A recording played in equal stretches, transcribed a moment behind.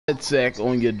Sack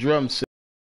on your drum set.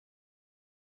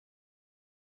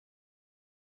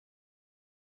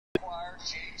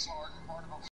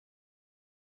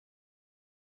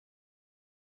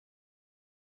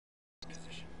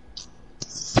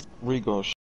 Rico,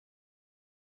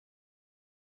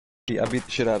 I beat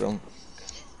the shit out of him.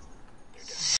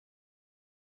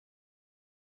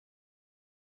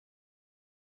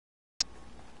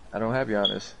 I don't have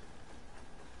Giannis.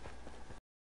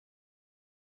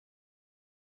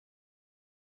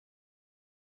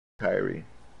 Kyrie.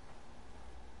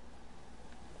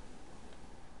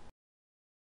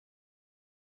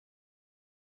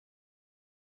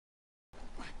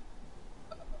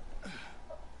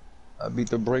 I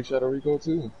beat the brakes out of Rico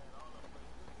too.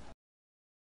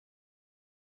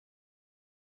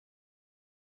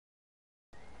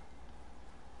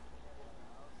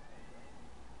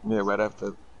 Yeah, right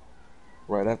after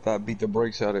I beat the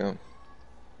brakes out of him.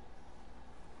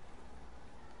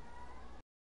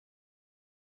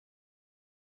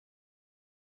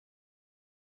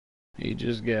 He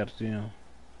just got them.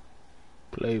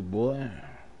 Playboy.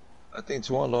 I think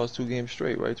Twan lost 2 games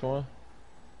straight, right, Twan?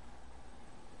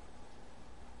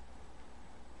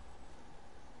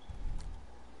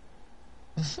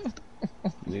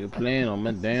 Nigga playing on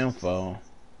my damn phone.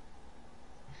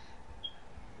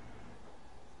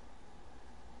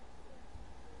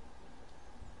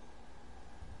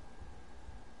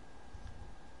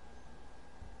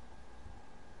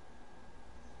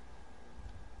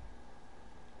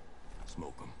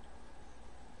 Smoke them.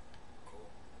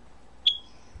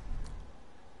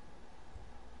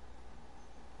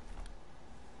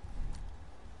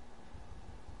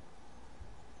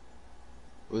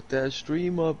 Put that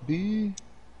stream up, B.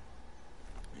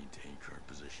 Maintain current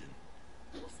position.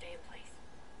 We'll stay in place.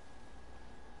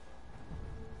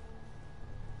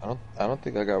 I don't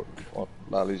think I got on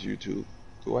Lolly's YouTube.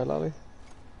 Do I, Lolly?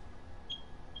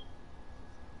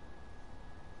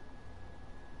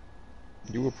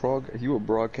 You were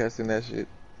broadcasting that shit,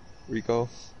 Rico.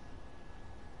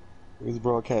 He was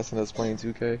broadcasting us playing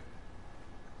 2K.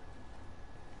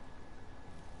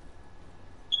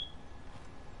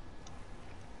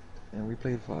 And we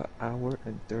played for an hour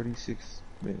and 36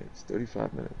 minutes,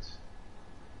 35 minutes.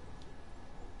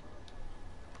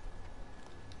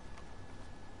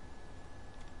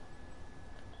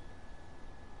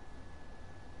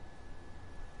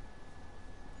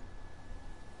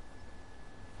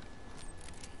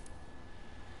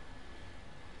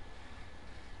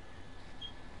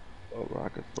 Oh,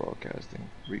 Rocket's broadcasting.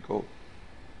 Rico.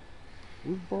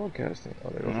 Who's broadcasting? Oh,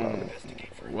 they don't lie.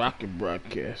 Rocket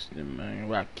broadcasting, man.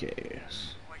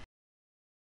 Rockcast.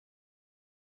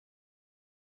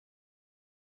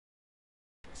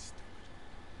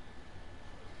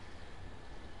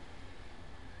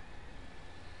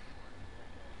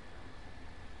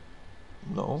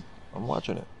 No, I'm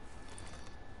watching it.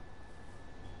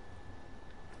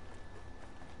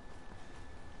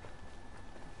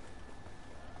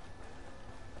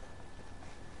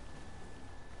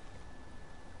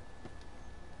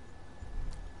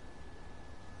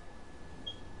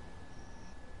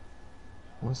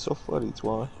 What's so funny,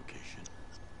 Twan? Location.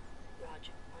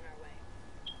 Roger, on our way.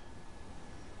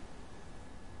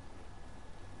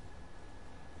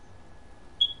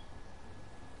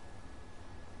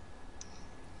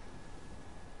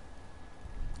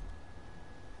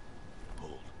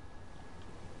 Hold.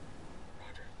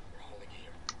 Roger, we're holding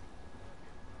here.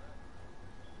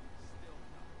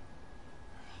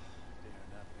 They are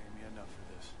not paying me enough for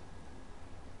this.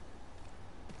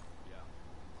 Yeah,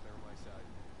 clear my side.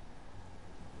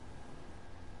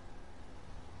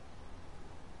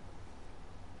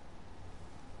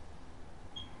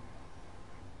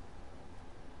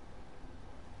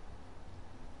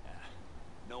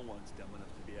 No one's dumb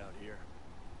enough to be out here. I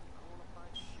don't want to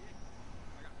find shit.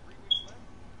 I got 3 weeks left.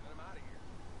 Let him out of here.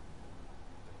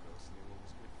 The ghost knew what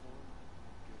was good for him.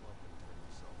 Give up and turn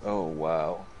yourself. Oh,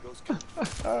 wow. Ghost comes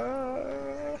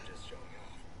just showing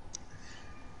off.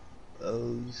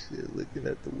 Oh, shit. Looking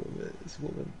at the woman. This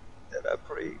woman that I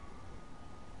prayed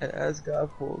and asked God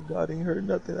for. God ain't heard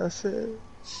nothing I said.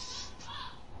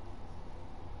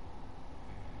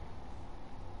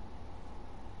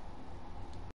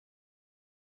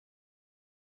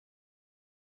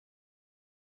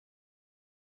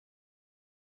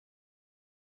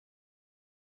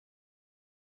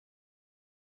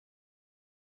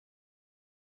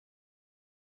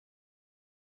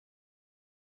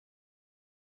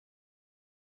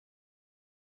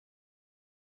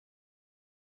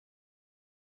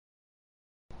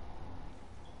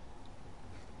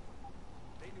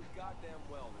 They knew goddamn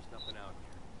well there's nothing out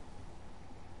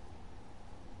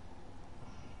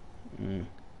here.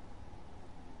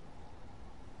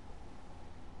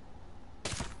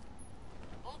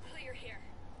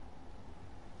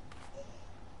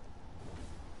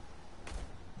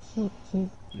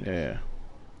 Yeah.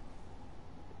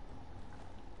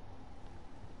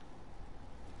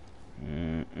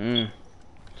 Mm-mm.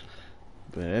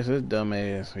 But that's his dumb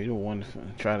ass. He don't want to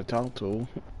try to talk to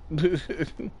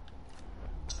him.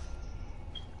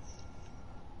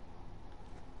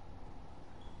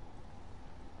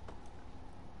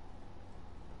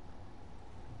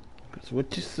 That's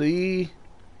what you see.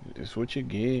 That's what you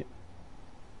get.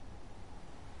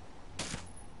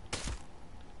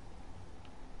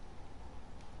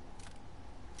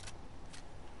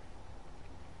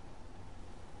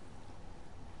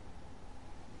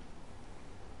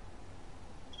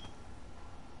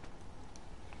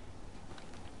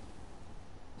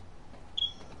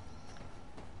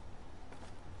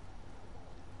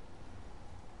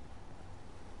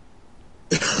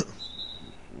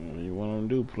 What you want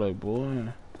to do, playboy?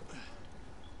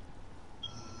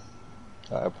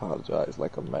 I apologize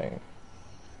like a man.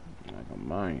 Like a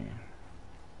man.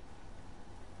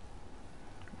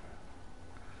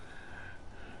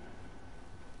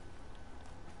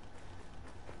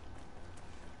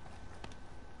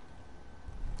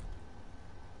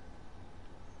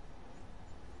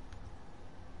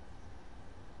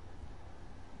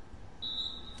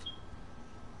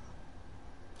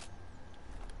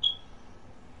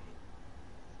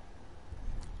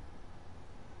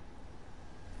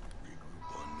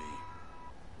 Regroup on me.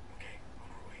 Okay, on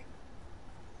our way.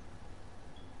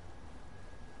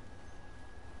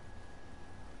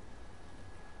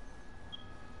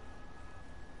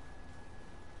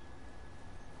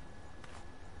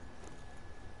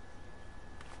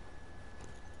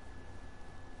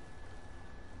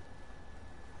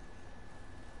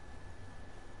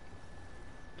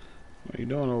 What you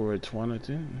doing over at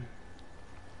 22?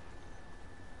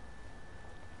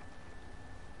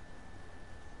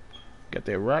 Got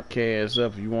that rock cast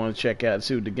up if you want to check out,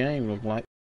 see what the game look like.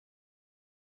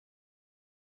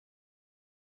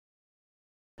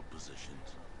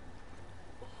 Positions.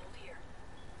 We'll hold here.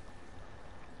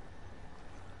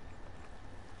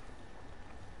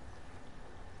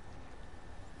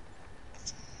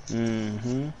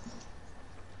 Mm-hmm.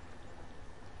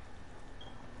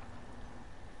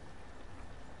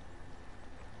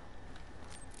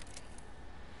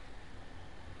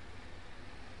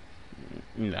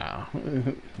 Nah.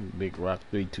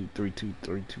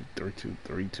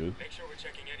 Bigroc32323232. Make sure we're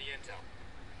checking any intel.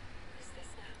 What is this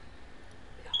now?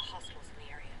 We got hostiles in the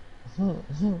area.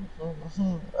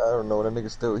 I don't know. That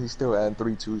nigga he's still adding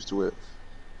 3 2s to it.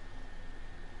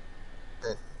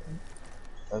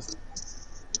 That's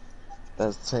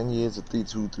that's 10 years of 3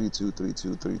 2 3 2 3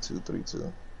 2 3 2 3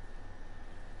 2.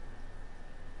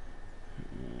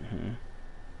 Mm-hmm.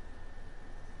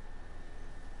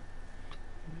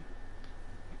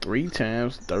 3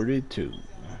 times 32. I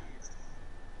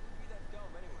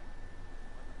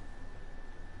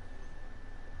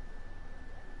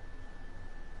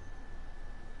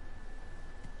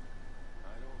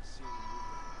don't see any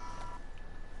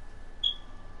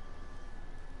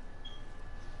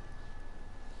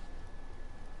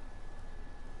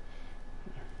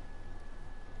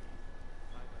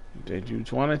movement. Did you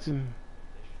 22? This shit.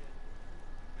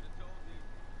 Could've told you.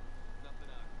 Nothing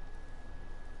out here.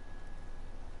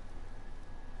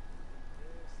 This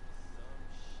is some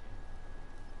shit.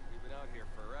 We've been out here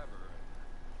forever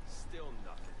and still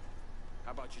nothing.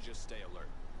 How about you just stay alert?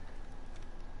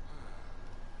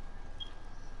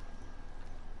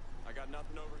 I got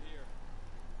nothing over here.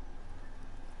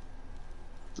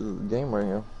 This is the game right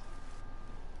here.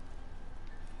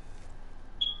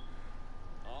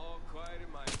 All quiet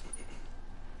in my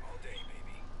all day,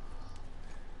 baby.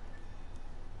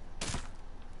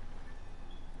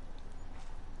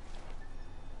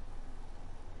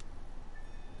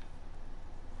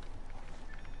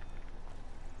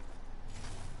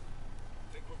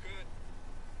 Think we're good.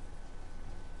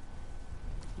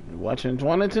 You watching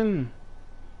 22?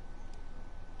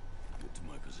 Get to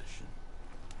my position.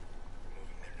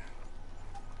 Moving there now.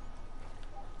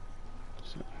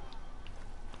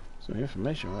 Some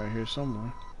information right here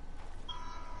somewhere.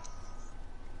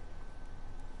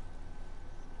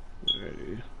 There it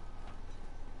is.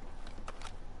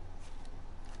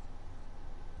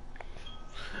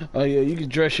 Oh yeah, you can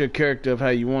dress your character up how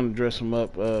you want to dress him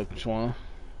up, Swan.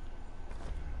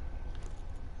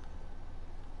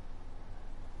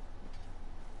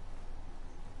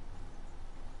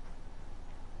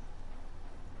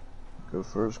 Good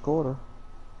first quarter.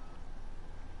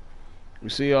 You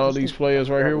see all these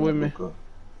players right here with me?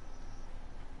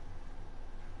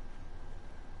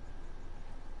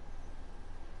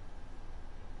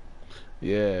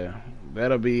 Yeah,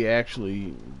 that'll be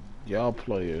actually y'all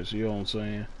players, you know what I'm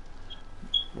saying?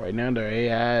 Right now, their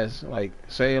AIs, like,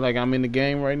 say, like I'm in the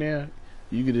game right now,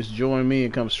 you could just join me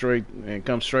and come straight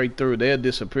through. They'll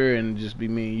disappear and just be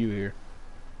me and you here.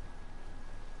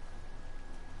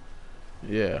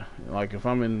 Yeah, like if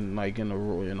I'm in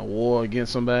a war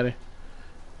against somebody,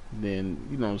 then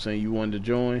you know what I'm saying. You wanted to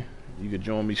join, you could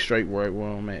join me straight right where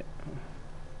I'm at.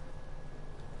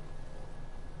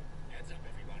 Heads up,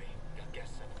 everybody. Got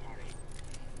guests at the party.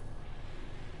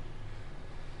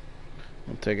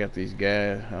 I'm gonna take out these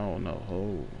guys. I don't know.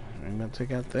 Oh, I ain't gonna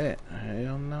take out that.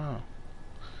 Hell no.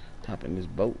 Hop in this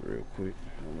boat real quick.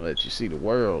 I'm gonna let you see the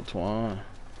world, Twan.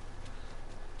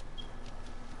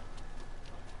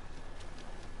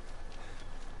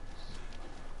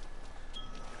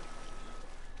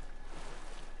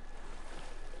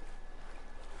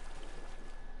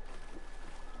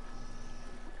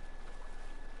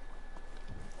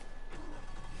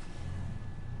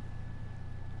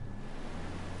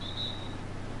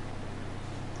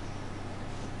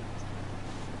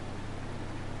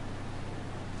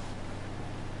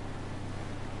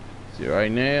 See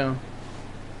right now,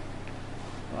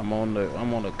 I'm on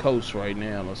the coast right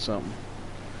now or something.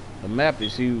 The map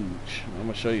is huge. I'm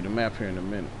gonna show you the map here in a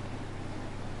minute.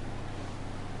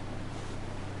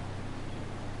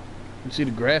 You see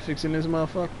the graphics in this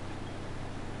motherfucker?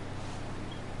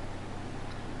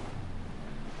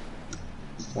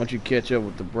 Once you catch up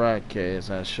with the broadcast,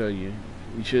 I'll show you.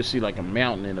 You should see like a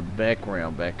mountain in the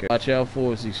background back there. Watch out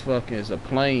for it's it's a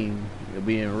plane. It'll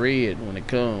be in red when it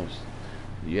comes.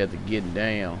 You have to get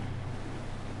down.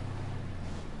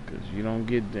 Cause you don't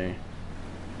get down.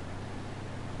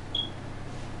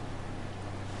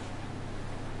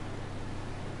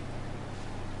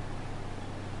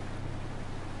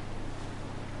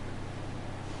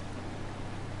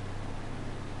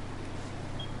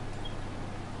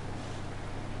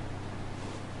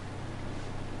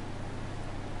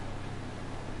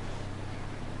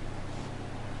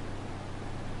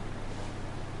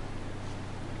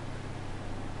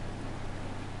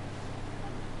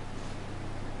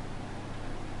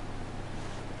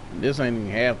 This ain't even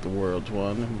half the world's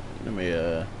one. Let me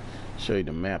show you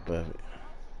the map of it.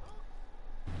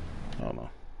 Hold on.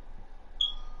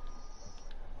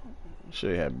 Show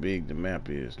you how big the map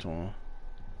is, Twan.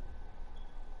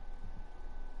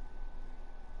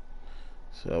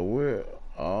 So we're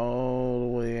all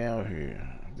the way out here.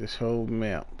 This whole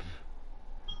map.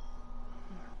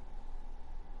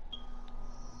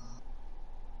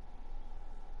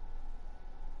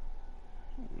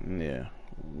 Yeah,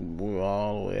 we're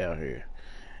all the way out here.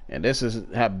 And this is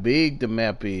how big the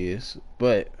map is,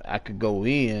 but I could go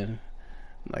in,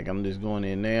 like I'm just going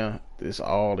in now. This is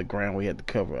all the ground we had to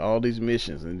cover. All these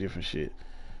missions and different shit.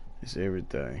 It's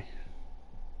everything.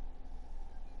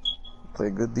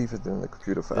 Play good defense in the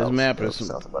computer files. This map is,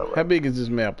 sounds about right. how big is this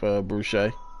map, Bruce?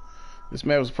 This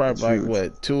map was probably It's like, huge.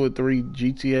 what, 2 or 3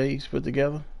 GTAs put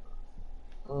together?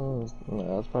 No,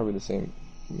 it's probably the same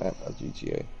map as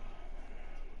GTA.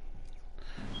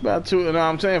 About 2, and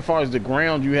I'm saying as far as the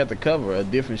ground you have to cover, a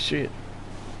different shit.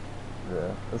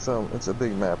 Yeah, it's a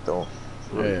big map though.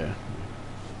 Really. Yeah.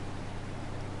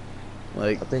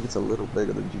 Like, I think it's a little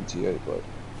bigger than GTA, but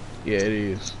yeah, it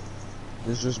is.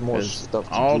 there's just more stuff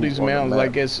to all do these on the mountains, map.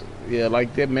 like it's, yeah,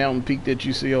 like that mountain peak that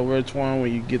you see over at Twan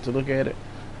when you get to look at it.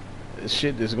 There's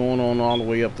shit that's going on all the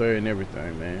way up there and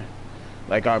everything, man.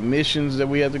 Like our missions that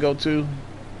we have to go to,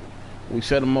 we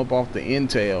set them up off the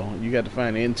intel. You got to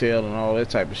find intel and all that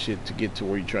type of shit to get to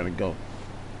where you're trying to go.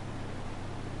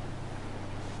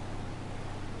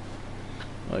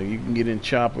 Like you can get in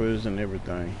choppers and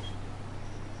everything.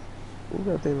 Who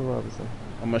got David Robinson?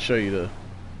 I'm gonna show you the.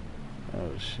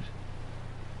 Oh shit.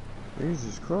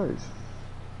 Jesus Christ.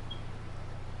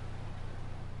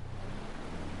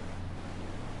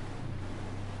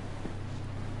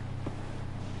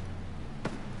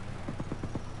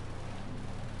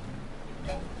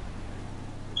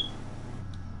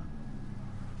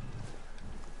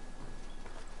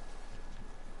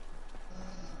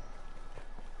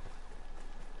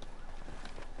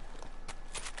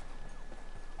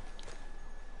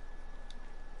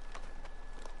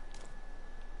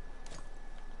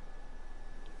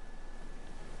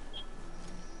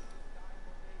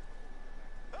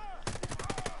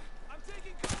 I'm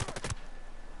taking cover.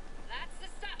 That's the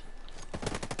stuff.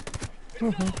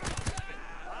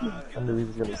 I knew he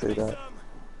was gonna say that.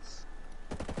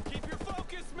 Keep your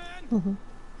focus, man.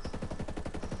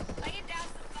 Laying down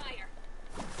some fire.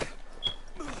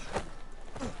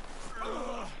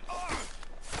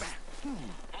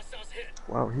 Hostiles hit.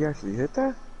 Wow, he actually hit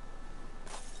that?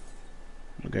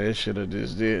 Okay, this shit I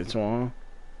just did, Twan.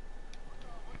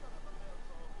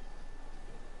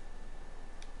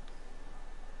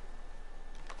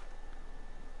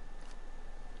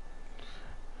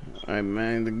 Hey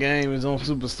man, the game is on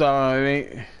Superstar. It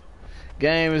ain't.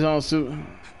 Game is on Super.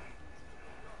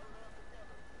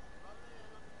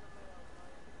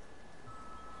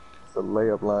 It's a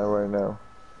layup line right now.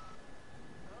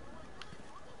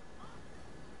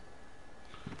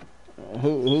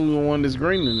 Who's the one that's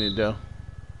greening it though?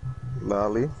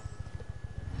 Lolly.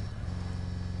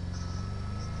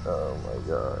 Oh my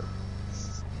god.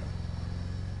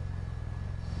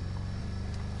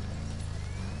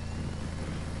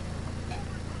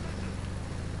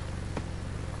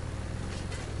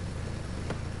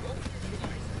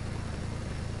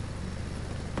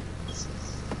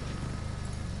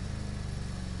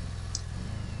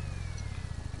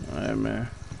 Alright man,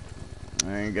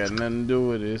 I ain't got nothing to do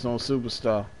with it. It's on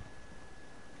Superstar.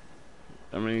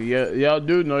 I mean, y'all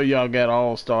do know y'all got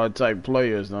all-star type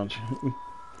players, don't you?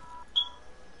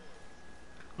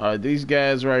 Alright, these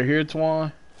guys right here,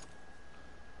 Twan.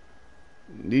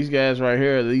 These guys right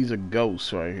here, these are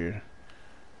ghosts right here.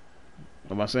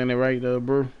 Am I saying it right,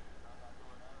 bro?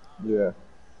 Yeah.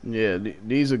 Yeah,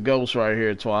 these are ghosts right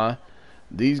here, Twan.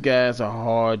 These guys are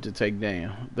hard to take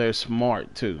down. They're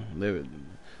smart too.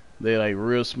 They're like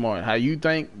real smart. How you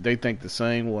think? They think the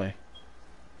same way.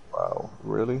 Wow.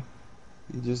 Really?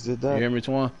 You just did You that? hear me,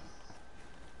 Twan?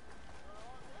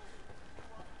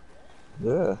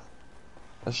 Yeah.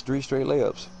 That's 3 straight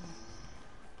layups.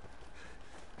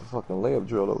 The fucking layup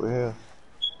drill over here.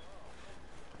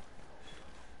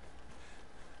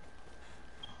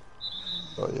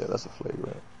 Oh yeah, that's a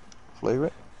flagrant.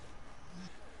 Flagrant?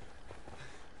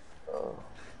 Oh.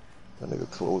 That nigga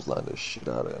clotheslined the shit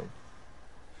out of him.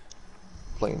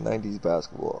 Playing 90s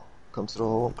basketball. Comes to the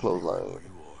hole and clothesline. Where you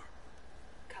are.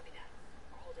 Copy that.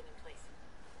 We're holding in place.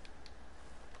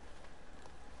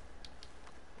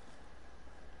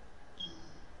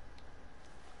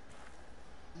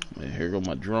 Yeah, here go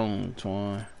my drone,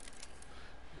 Twan.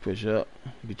 Push up,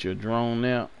 get your drone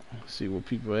out, see where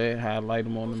people at, highlight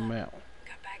them on the map.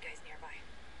 Got bad guys nearby.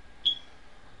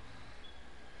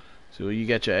 So you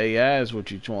got your AIs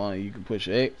with you, Twan. You can push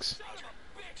X.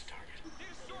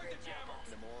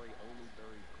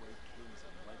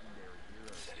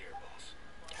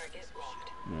 Target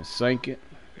locked. And sink it.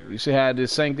 You see how I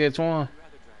just sank that, Twan?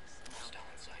 Still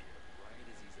in sight.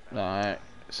 Alright.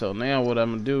 So now what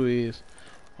I'm gonna do is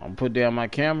I'm gonna put down my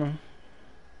camera.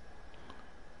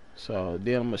 So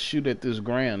then I'm gonna shoot at this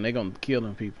ground. They're gonna kill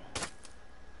them people.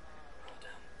 Roll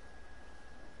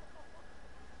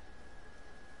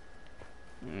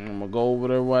down. And I'm gonna go over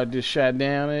there where I just shot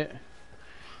down at.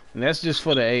 And that's just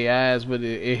for the AIs, but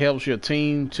it helps your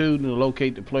team too to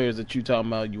locate the players that you talking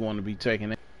about you want to be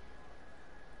taking out.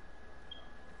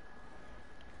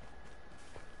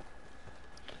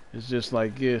 It's just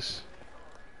like this.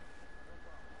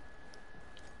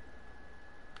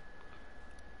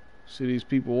 See these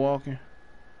people walking?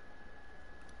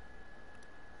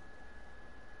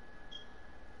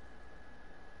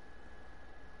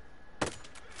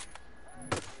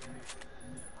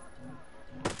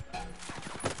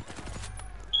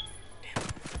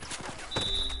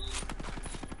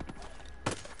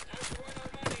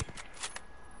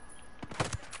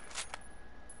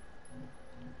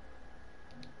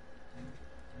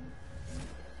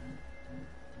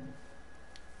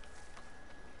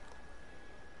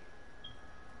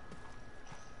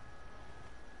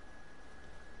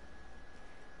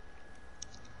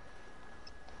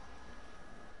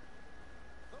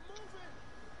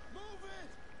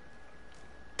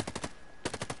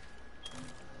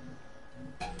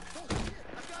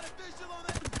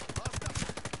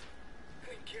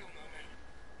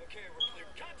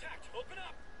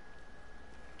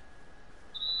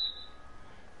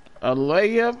 A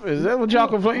layup? Is that what y'all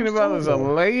complaining about? Is a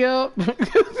layup?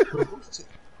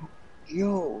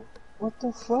 Yo, what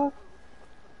the fuck?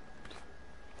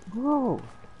 Bro,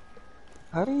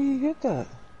 how did he hit that?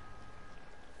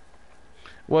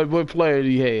 What player do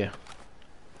you have?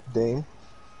 Dame.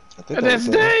 I think That's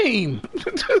was Dame.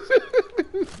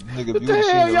 Nigga, What the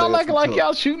hell? Y'all acting like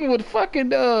y'all shooting with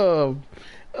fucking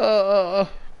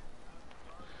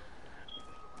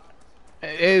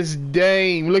it's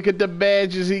Dame. Look at the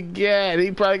badges he got.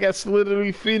 He probably got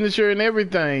slithery finisher and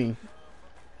everything.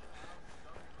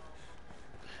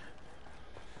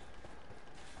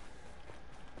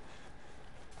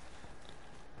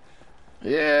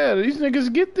 Yeah, these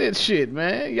niggas get that shit,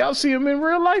 man. Y'all see them in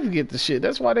real life get the shit.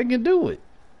 That's why they can do it.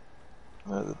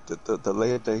 The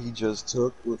layup that he just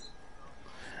took was...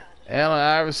 Allen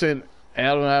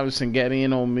Iverson got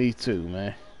in on me too,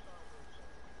 man.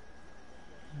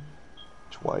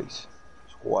 Twice.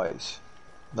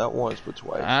 Not once, but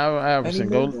twice. Allen Iverson,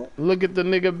 go look at the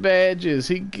nigga badges.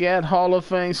 He got Hall of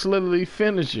Fame slithery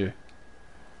finisher.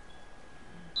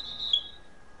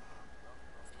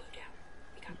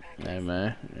 Hey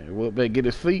man, Will better get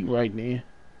his feet right then.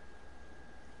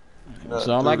 That's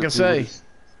Nah, all I dude, can say.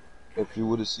 if you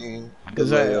would have seen the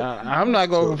Cause layup, I'm not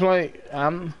gonna complain.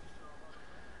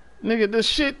 Nigga, this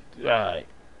shit. Alright,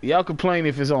 y'all complain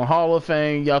if it's on Hall of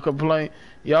Fame. Y'all complain.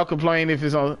 Y'all complain if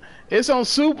it's on. It's on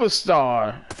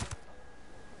Superstar.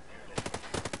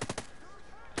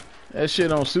 That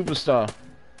shit on Superstar.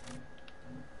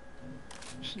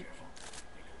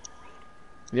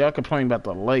 Y'all complain about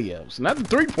the layups, not the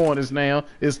 3-pointers. Now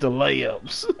it's the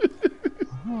layups.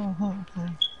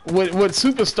 What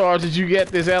superstars did you get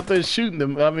that's out there shooting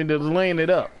them? I mean, that's laying it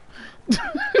up.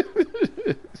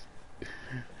 I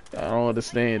don't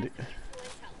understand it.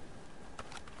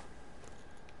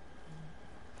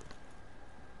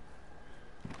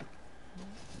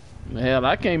 Hell,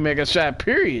 I can't make a shot,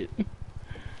 period.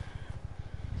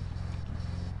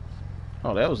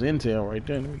 Oh, that was intel right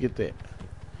there. Let me get that.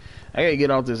 I gotta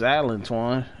get off this island,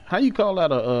 Twan. How you call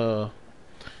that a,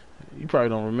 you probably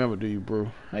don't remember, do you, bro?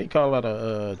 How you call that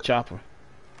a, chopper?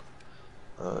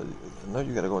 no,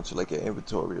 you gotta go into like your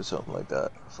inventory or something like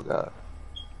that. I forgot.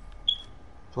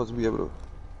 Supposed to be able to.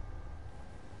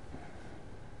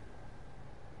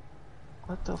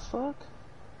 What the fuck?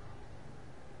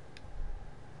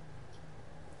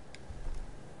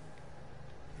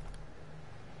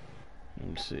 Let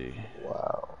me see.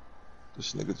 Wow.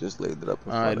 This nigga just laid it up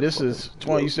in front Alright, of this is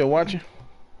Twan. You still watching?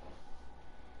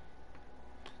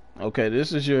 Okay,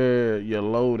 this is your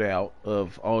loadout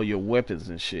of all your weapons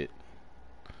and shit.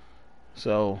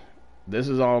 So, this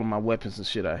is all of my weapons and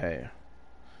shit I have.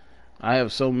 I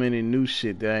have so many new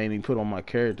shit that I ain't even put on my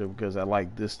character because I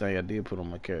like this thing I did put on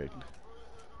my character.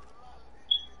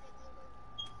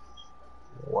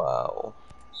 Wow.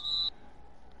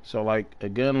 So, like, a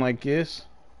gun like this.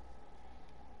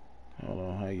 Hold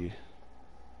on, how you...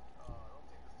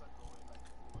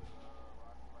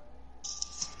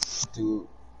 Dude.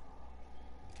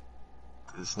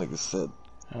 This nigga said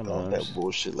Hold all on. that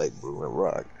bullshit like Brew and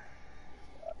Rock.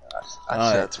 I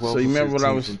Alright, shot 12 so you for remember what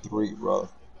I 15 was... from 3, bro. You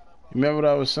remember what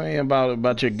I was saying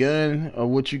about your gun or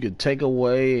what you could take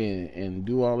away and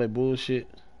do all that bullshit?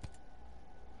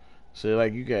 So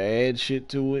like you can add shit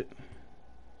to it.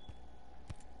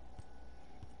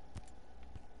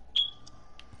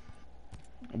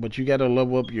 But you gotta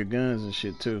level up your guns and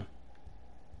shit too.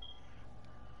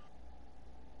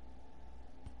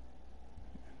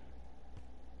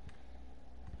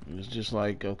 It's just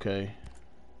like, okay,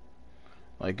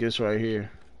 like this right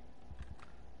here.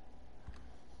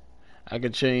 I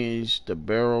could change the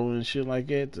barrel and shit like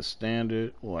that to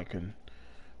standard, or I can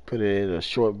put it at a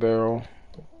short barrel.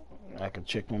 I can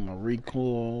check on my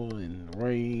recoil and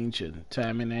range and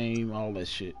timing aim, all that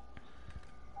shit.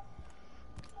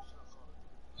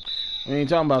 We ain't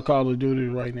talking about Call of Duty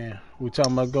right now. We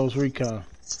talking about Ghost Recon.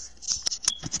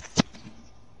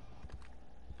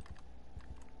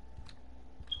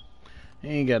 He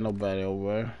ain't got nobody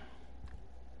over there.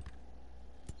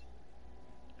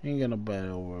 He ain't got nobody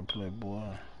over there,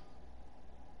 playboy.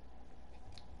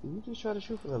 Did you just try to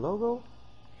shoot for the logo?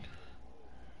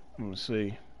 Let me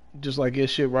see. Just like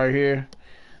this shit right here.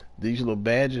 These little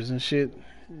badges and shit.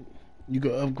 You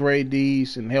can upgrade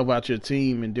these and help out your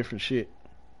team and different shit.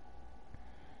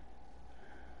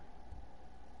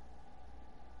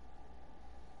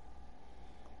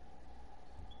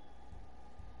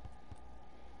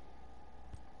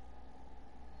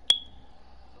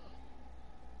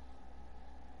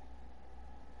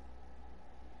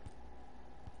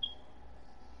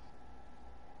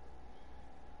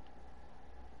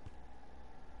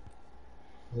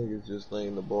 Niggas just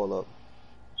laying the ball up.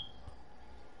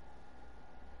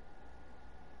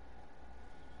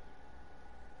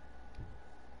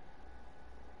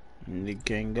 Nigga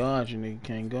can't guard you, nigga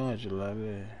can't guard you like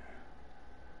that.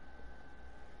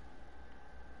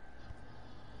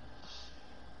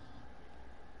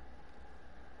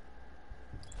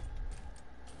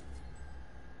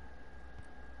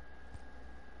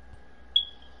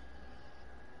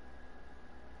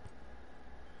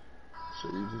 So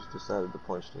you just decided to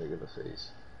punch the nigga in the face.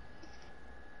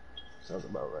 Sounds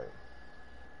about right.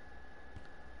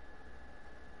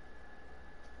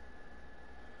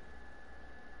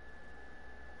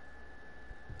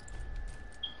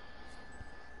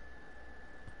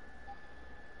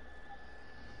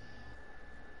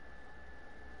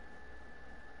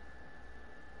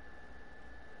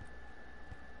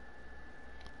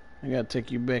 I gotta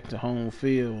take you back to home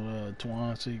field,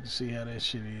 Twan, so you can see how that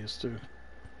shit is too.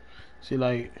 See,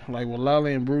 like with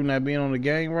Lolly and Brew not being on the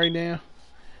game right now,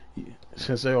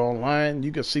 since they're online,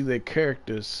 you can see their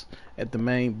characters at the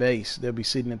main base. They'll be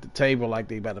sitting at the table like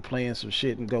they about to plan some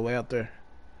shit and go out there.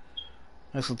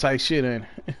 That's some tight shit, ain't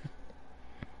it?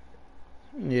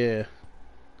 Yeah.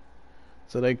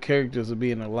 So their characters will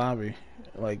be in the lobby,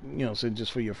 like so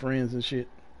just for your friends and shit.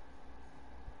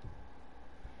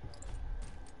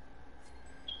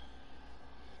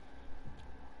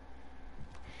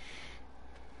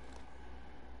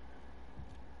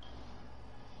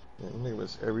 Yeah, that nigga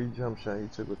was every jump shot he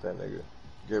took with that nigga.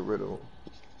 Get rid of him.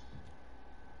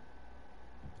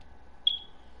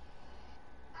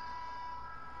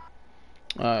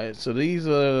 All right, so these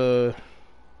are,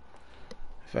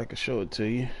 if I could show it to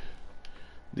you,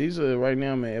 these are right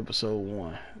now. I'm at episode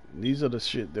 1. These are the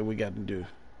shit that we got to do.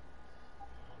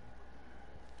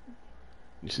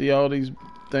 You see all these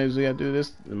things we got to do. This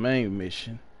is the main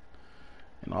mission,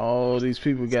 and all these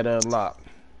people got to unlock.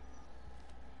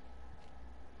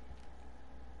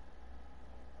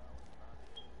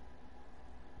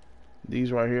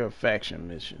 These right here are faction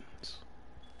missions.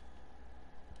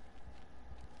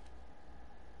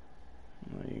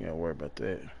 You ain't gotta worry about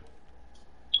that.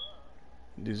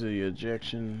 These are your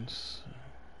objectives.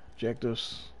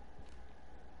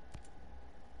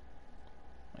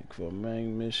 Like for a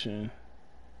main mission,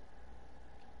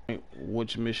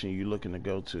 which mission you looking to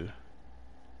go to?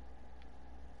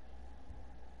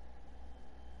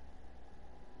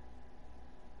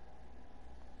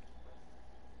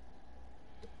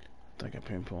 I think I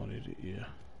pinpointed it, yeah.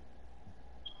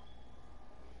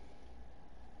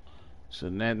 So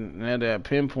now that I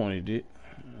pinpointed it,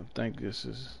 I think this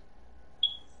is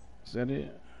that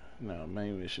it? No,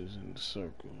 main mission's in the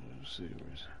circle. Let's see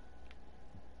where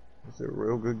It's a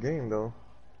real good game though.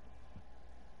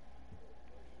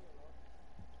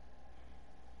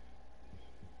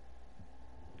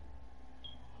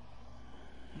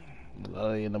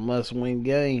 in a must-win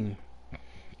game.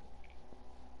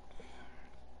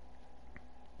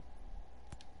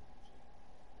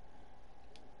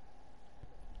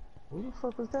 Who the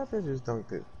fuck was that just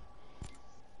dunked it?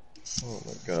 Oh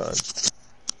my god.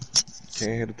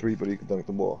 Can't hit a 3, but he can dunk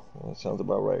the ball. That sounds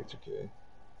about right, okay.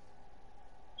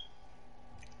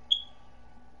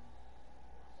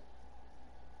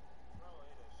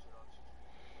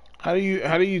 How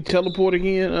do you teleport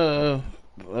again,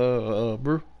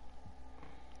 bro?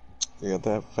 You got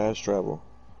that fast travel.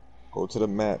 Go to the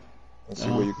map and see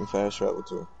where you can fast travel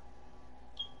to.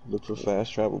 Look for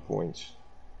fast travel points.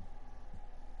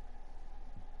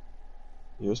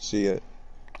 You'll see it.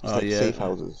 It's like yeah, safe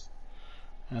houses.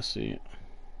 I see it.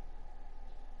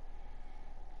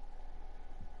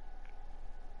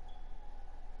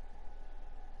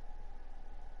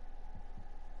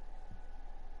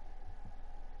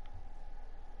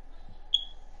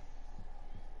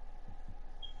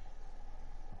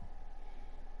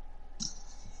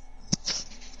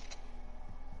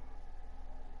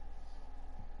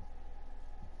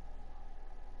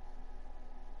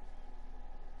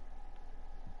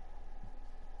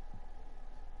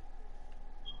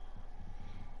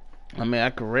 I mean,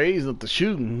 I could raise up the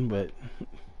shooting, but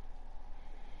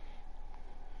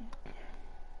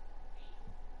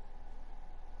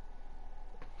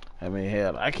I mean,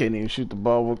 hell, I can't even shoot the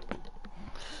ball with.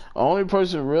 Only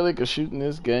person really can shoot in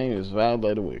this game is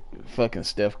Violator with fucking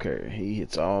Steph Curry. He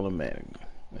hits automatic.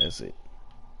 That's it.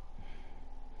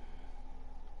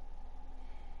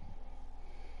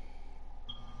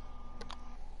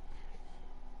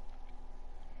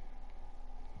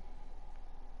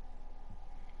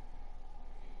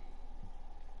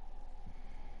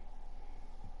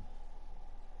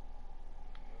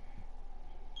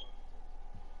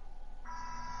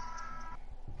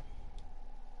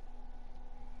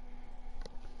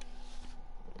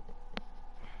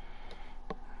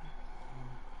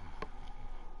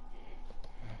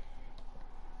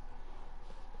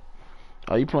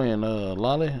 Are you playing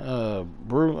Lolly?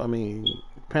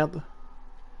 Panther?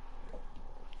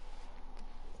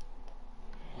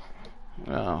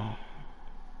 Oh.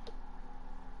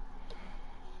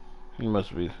 He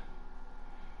must be.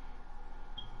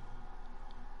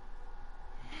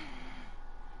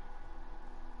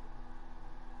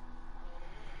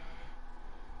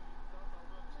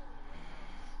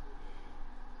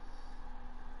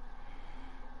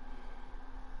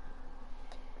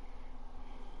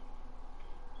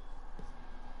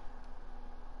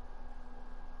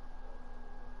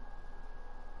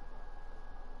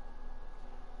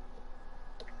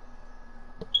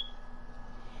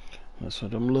 That's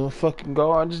what them little fucking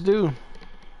guards do.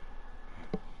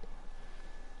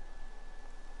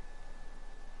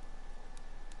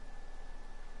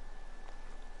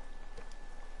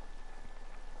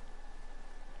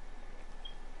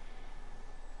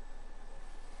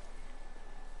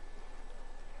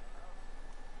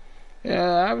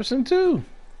 Yeah, Iverson too.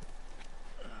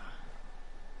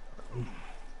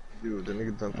 Dude, the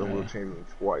nigga dunked on Will Chamberlain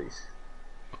twice.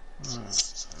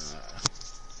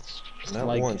 Not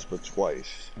like once, but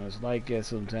twice. it's like that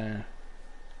sometimes.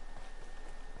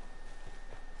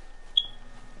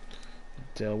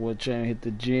 Tell what chain hit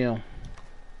the gym.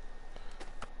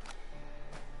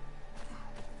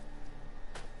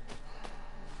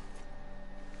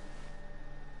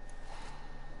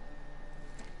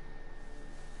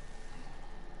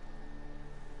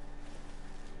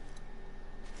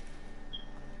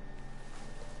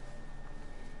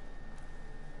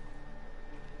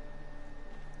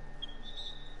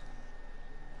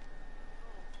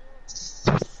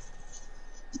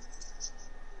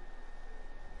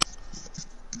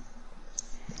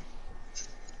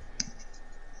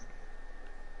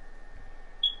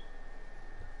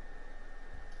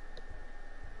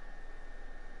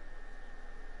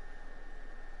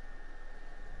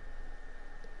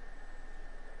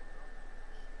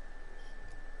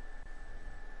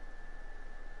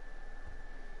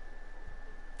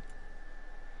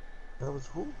 That was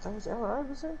who? That was Allen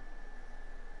Iverson?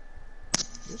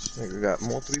 This nigga got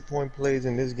more 3-point plays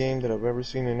in this game than I've ever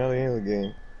seen in any other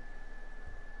game.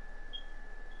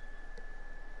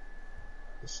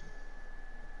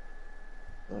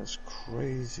 That's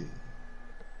crazy.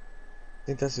 I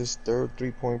think that's his third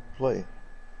 3-point play.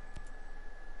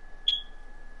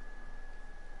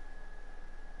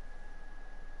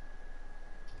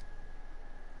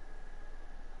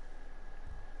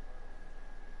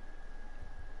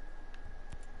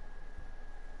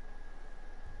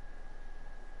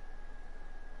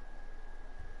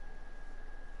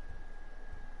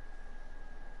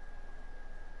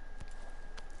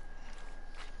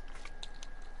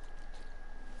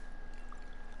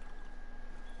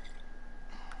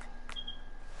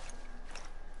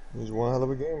 It was one hell of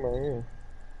a game right here.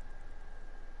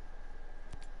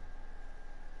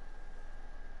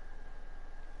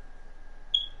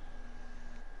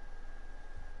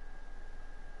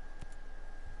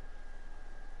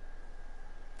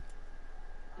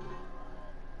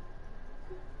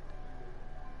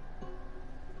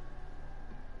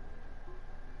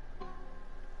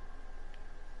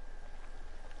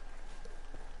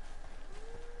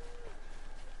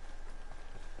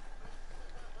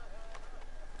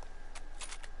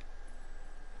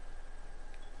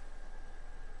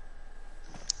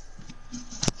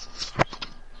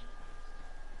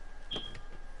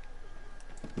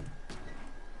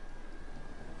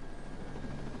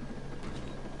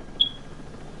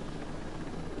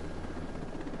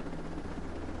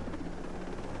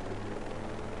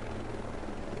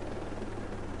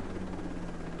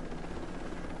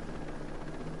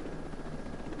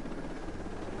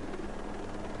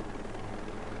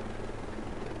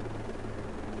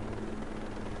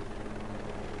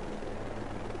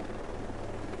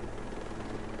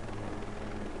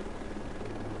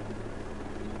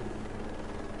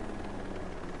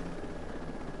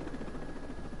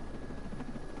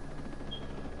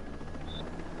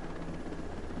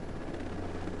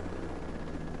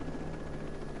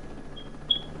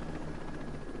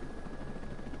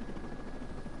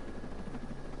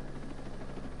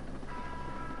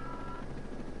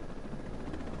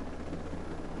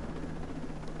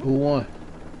 Who won?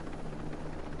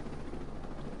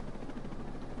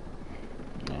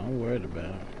 I'm worried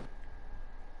about it.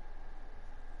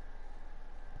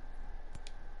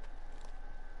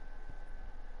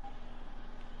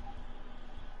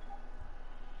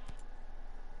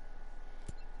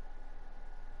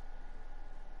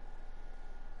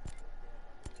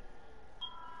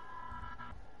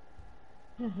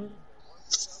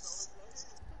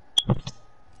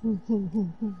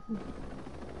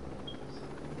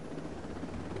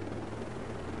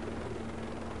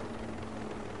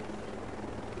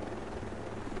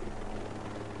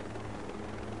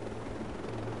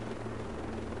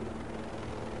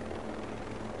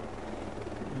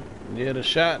 Yeah, the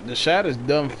shot is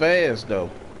done fast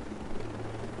though.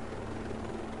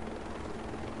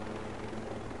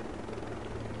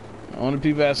 Only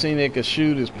people I've seen that could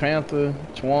shoot is Panther,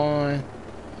 Twan,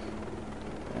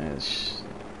 and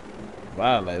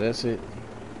Violet. That's it.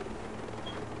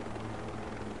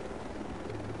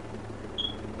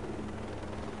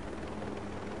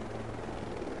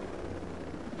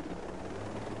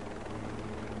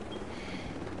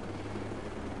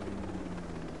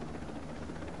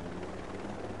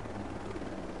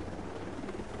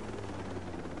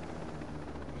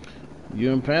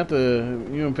 You and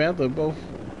Panther both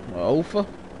Ofa?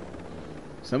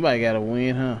 Somebody gotta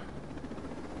win, huh?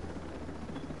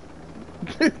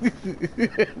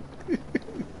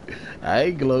 I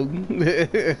ain't gloating.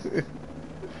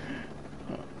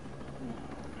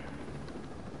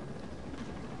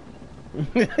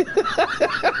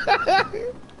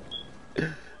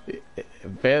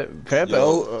 Panther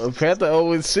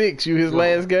 0-6. You his Yo.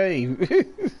 last game.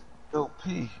 Yo,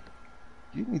 P,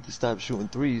 you need to stop shooting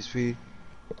threes, P.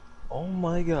 Oh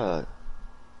my God,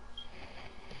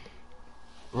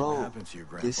 What bro. happened to your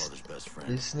This grandfather's best friend?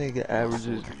 this nigga The lost averages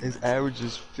soldier you his mentioned. average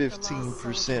is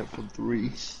 15% from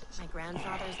three. My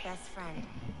grandfather's best friend.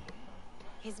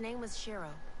 His name was Shiro.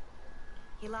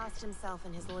 He lost himself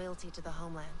in his loyalty to the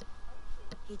homeland.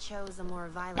 He chose a more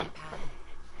violent path.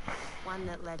 One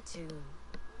that led to...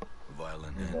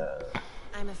 Violent end.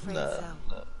 I'm afraid Nah, so.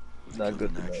 Was he not killed good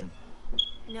in to know. action?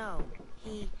 No,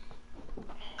 he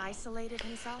isolated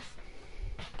himself.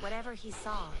 Whatever he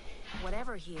saw,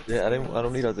 whatever he Yeah, I experienced,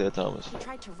 don't need Isaiah Thomas. he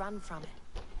tried to run from it.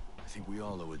 I think we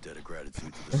all owe a debt of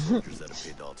gratitude to the soldiers that have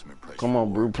paid the ultimate price Come for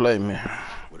on, war. Brew, play me.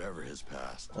 Whatever his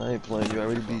past. I ain't playing. You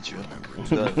already beat you. Remember. I'm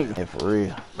done. Yeah, for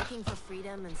real. Looking for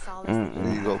freedom and solace Mm-mm. that you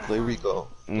There you go. never Play find. Rico.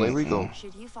 Play Rico.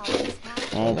 Should you follow this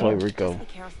path, I don't play Just Rico. just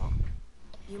be careful.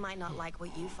 You might not like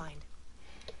what you find.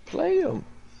 Play him.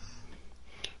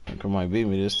 Rico might beat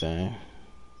me this time.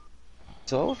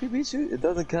 So if he beats you, it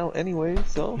doesn't count anyway.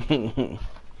 So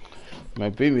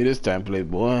Might beat me this time,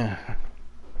 playboy.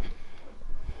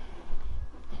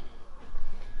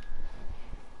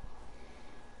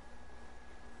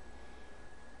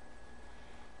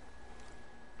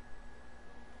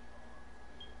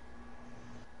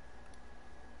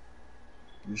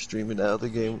 you streaming the other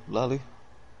game, Lolly?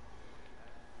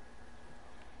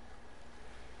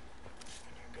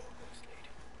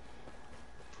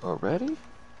 Already?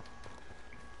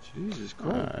 Jesus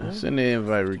Christ, man. Send the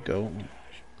invite, Rico.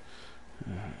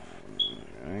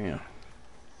 Damn.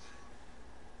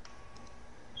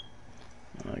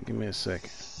 Give me a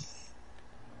second.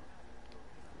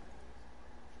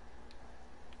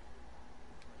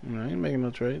 No, I ain't making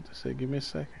no trade. I said, give me a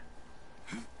second.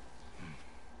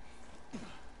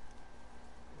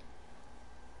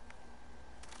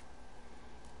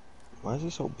 Why is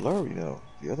it so blurry now?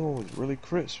 The other one was really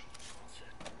crisp.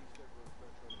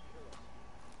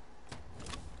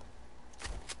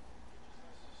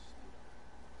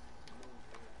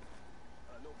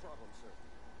 No problem, sir.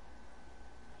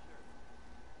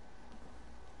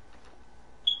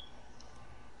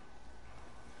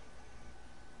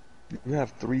 You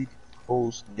have 3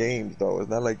 close games though. It's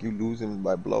not like you losing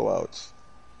by blowouts.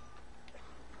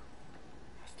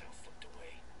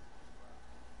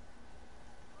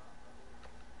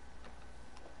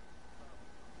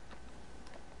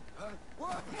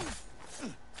 What?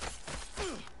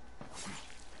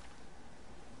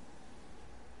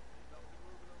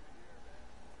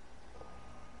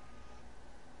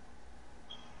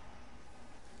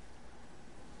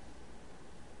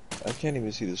 I can't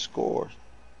even see the score.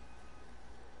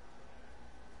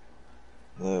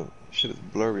 Shit is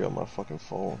blurry on my fucking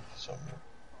phone.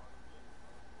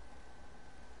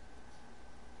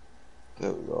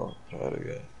 There we go. Try it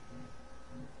again.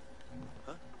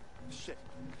 Huh? Shit.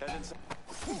 Head inside.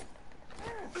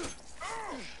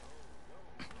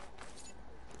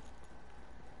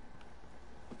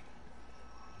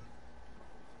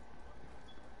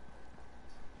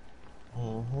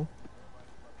 Mm-hmm.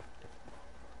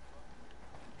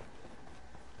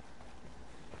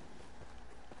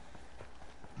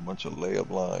 Bunch of layup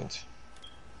lines.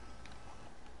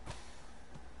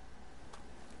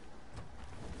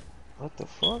 What the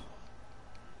fuck?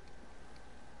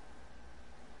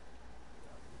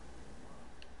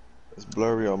 It's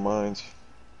blurry on mine.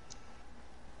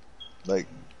 Like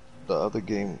the other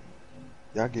game,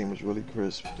 that game is really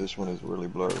crisp. This one is really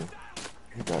blurry.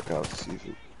 Back out to see if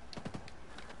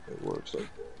it works like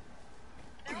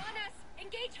that. They're on us!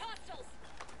 Engage hostiles!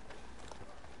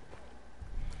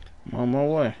 I'm on my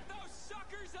way. Those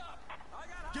suckers up! I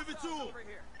got Give it to hostiles him. over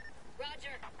here.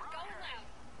 Roger. Going loud.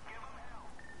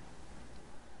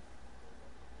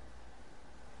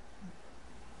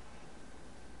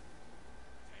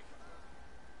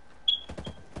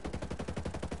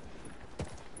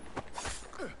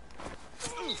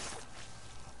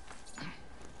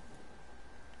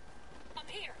 I'm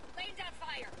here. Laying down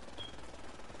fire.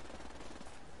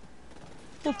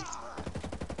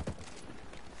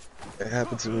 It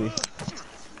happened to me. Get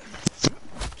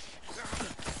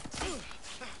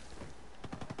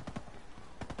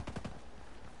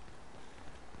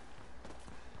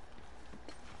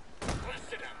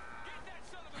that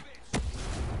son of a bitch!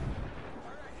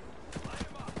 Alright, light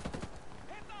him up.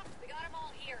 Hit them! We got them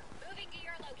all here. Moving to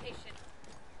your location.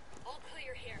 All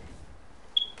clear here.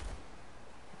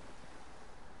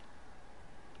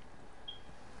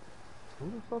 Who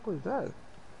the fuck was that?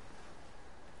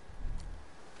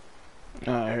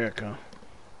 Alright, here it comes.